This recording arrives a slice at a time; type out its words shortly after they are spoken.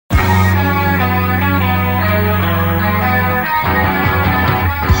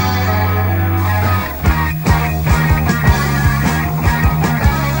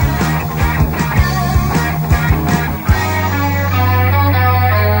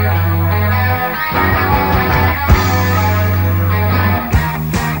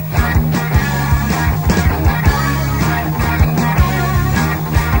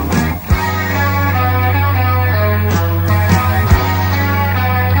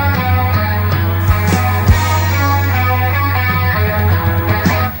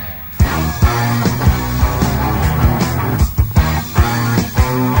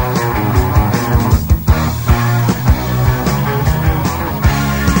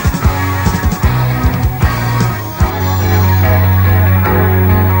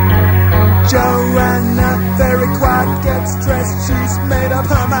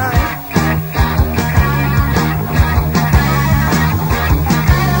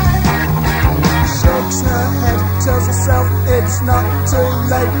it's not too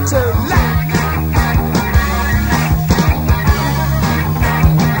late to let.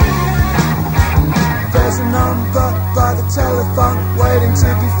 There's a number by the telephone waiting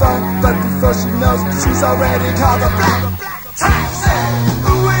to be phoned, but before she knows, she's already called the black taxi,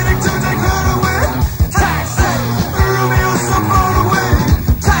 waiting to take her away. Taxi, Romeo's so far away.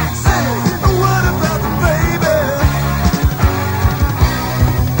 Taxi, what about the baby?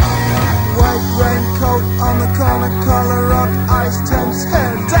 White raincoat on the corner, collar up, ice temps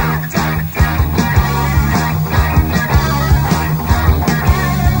head down.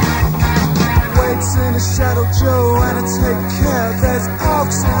 Waits in a shadow, Joanna, take care, there's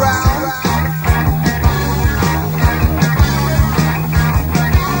oaks around.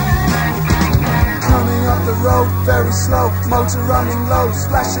 Coming up the road, very slow, motor running low,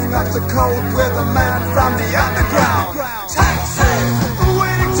 splashing up the cold with a man from the underground. Taxi,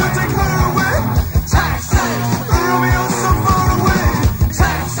 waiting to take her away. Taxi, Romeo's so far away.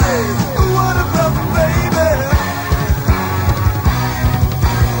 Taxi, what about the baby?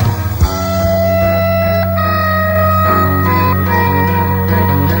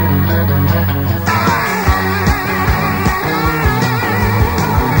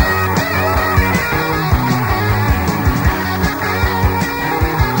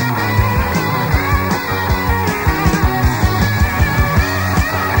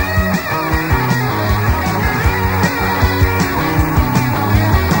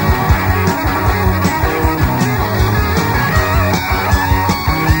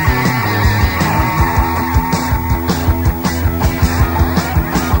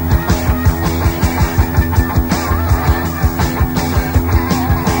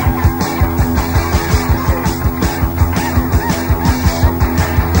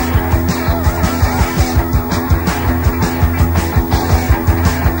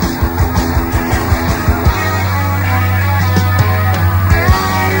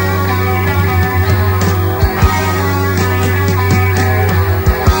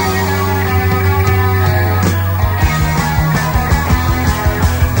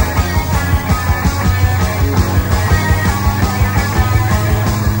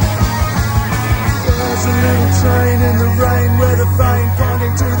 Train in the rain with a vane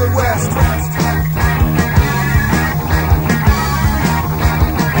pointing to the west.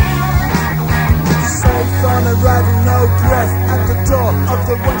 Safe on arrival, no breath at the door of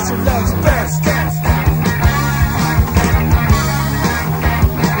the one she loves best.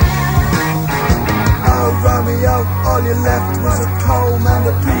 Oh Romeo, all you left was a comb and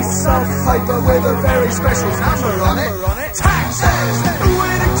a piece of paper with a very special number on it. Taxi,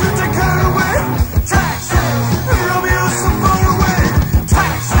 waiting to take her away. Taxi, Romeo's so far away.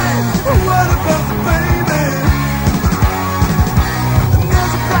 Taxi, what about the baby?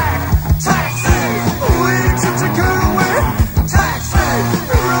 There's a black taxi, waiting to take her away. Taxi,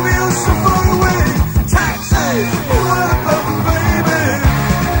 Romeo's so far away. Taxi, what about the baby?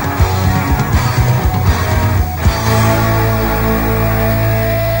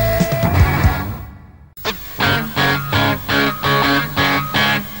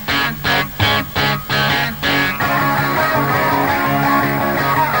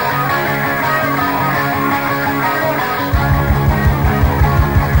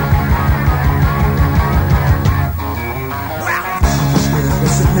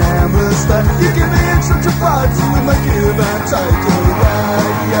 You give me such a party with my give and take away,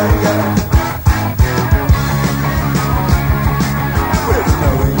 with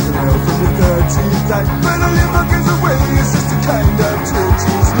knowing the hell from the 13th day. But I live my kids away, it's just a kind of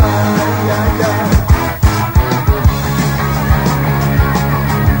church's night,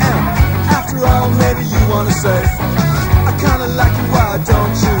 And after all, maybe you wanna say, I kinda like you, why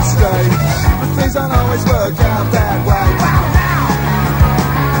don't you stay? But things don't always work out that way. Wow, now!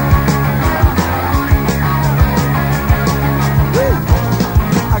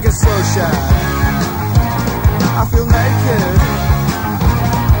 I get so shy, I feel naked.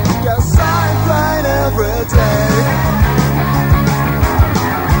 Guess I'm blind every day.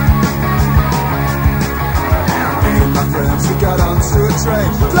 Me and my friends, we got onto a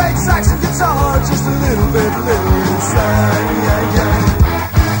train, played sax and guitar, just a little insane,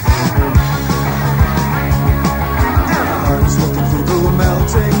 And our hearts looking people were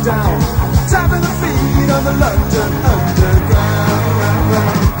melting down, tapping the feet on the London Underground.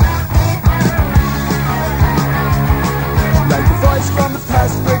 Like a voice from the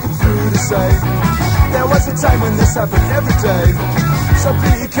past breaking through to say, there was a time when this happened every day. So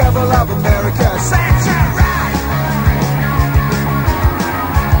be careful of America. Set you right.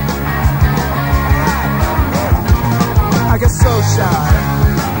 I get so shy,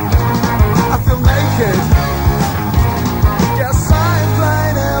 I feel naked. Get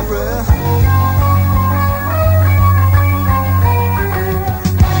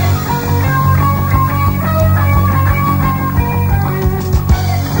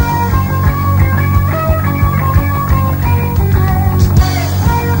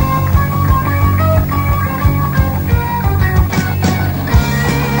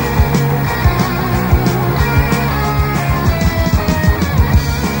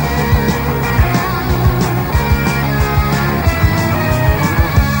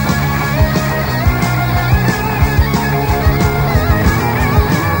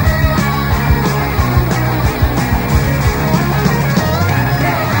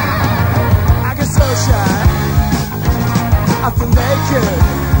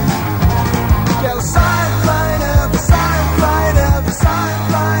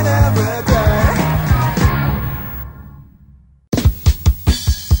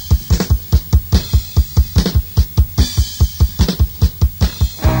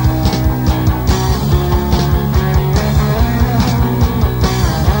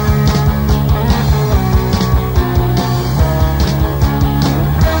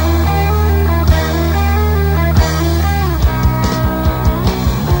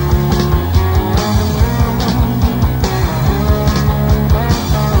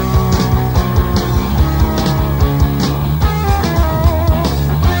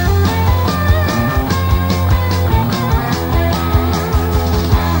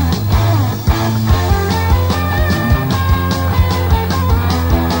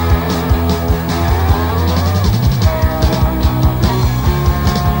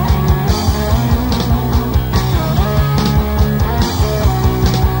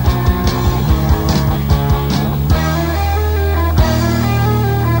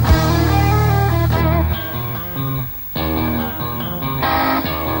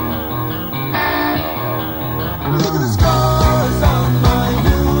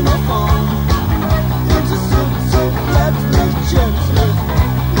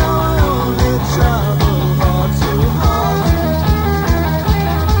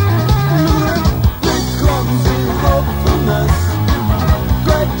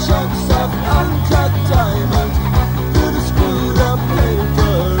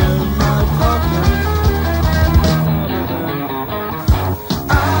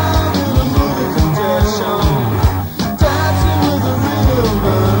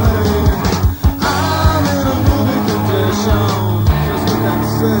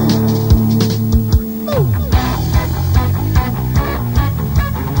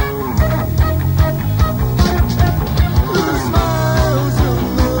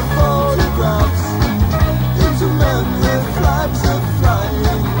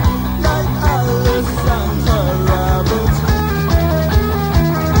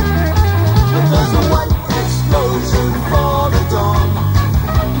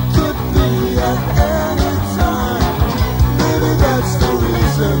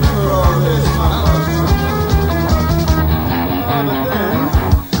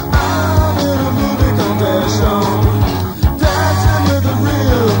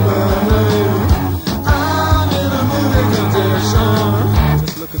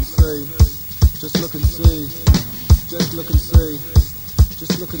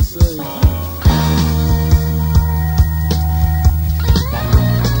look and see.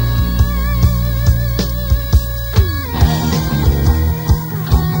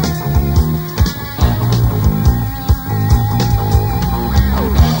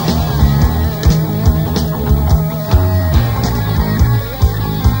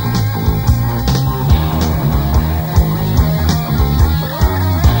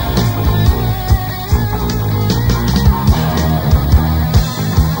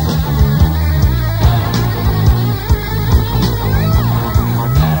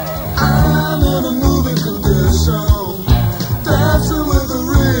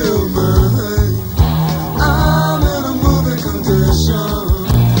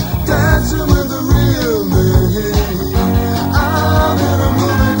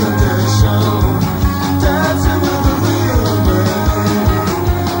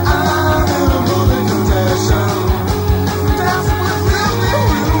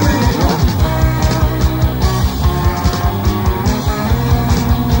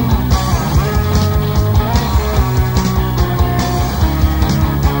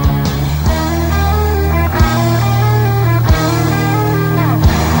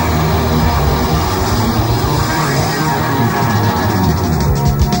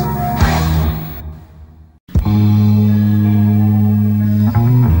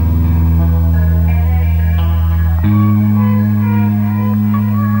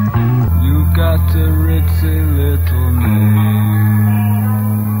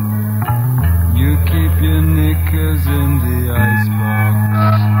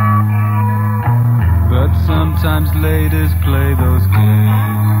 Sometimes ladies play those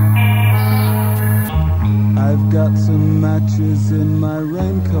games. I've got some matches in my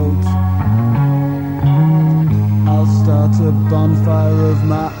raincoat. I'll start a bonfire of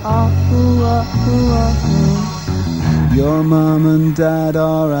my own. Your mom and dad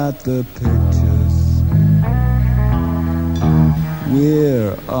are at the pictures.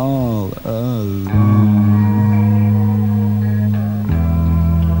 We're all alone.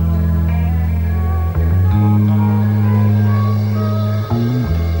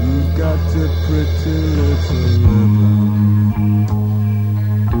 Pretty little ribbon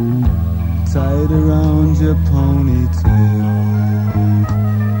tied around your ponytail.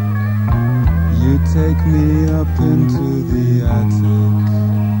 You take me up into the attic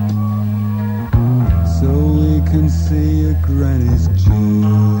so we can see your granny's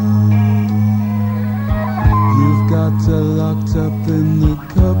jewel. You've got her locked up in the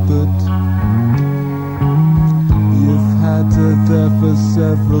cupboard. You've had her there for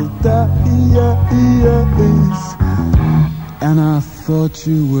several days, and I thought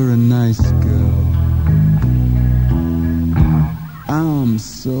you were a nice girl. I'm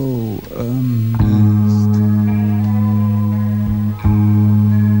so amazed.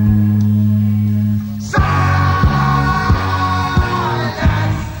 Silence!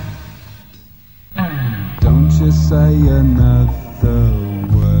 Don't you say another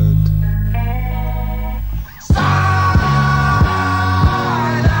word.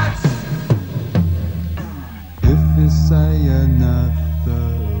 Say another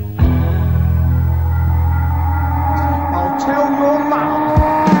word, I'll tell your mom.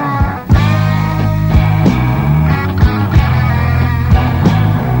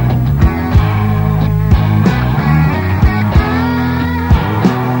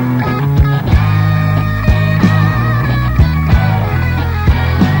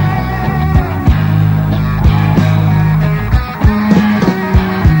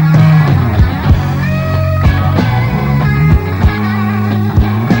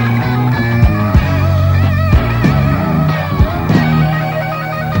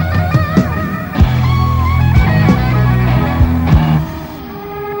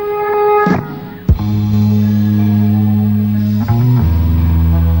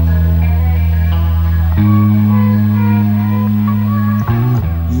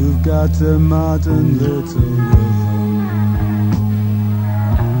 Got a modern little rhythm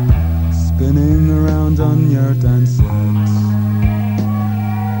spinning around on your dance set.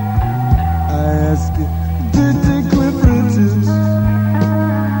 I ask you, did the clip Bridges?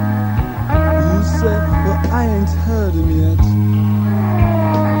 You say, well, I ain't heard him yet.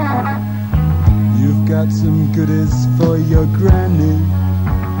 You've got some goodies for your granny,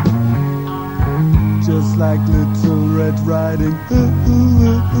 just like Little Red Riding Hood.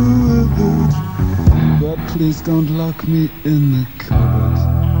 But please don't lock me in the cupboard.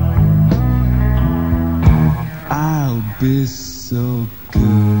 I'll be so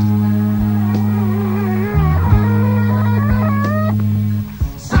good.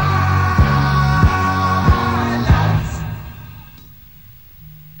 Silence!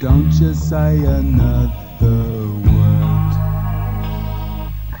 say another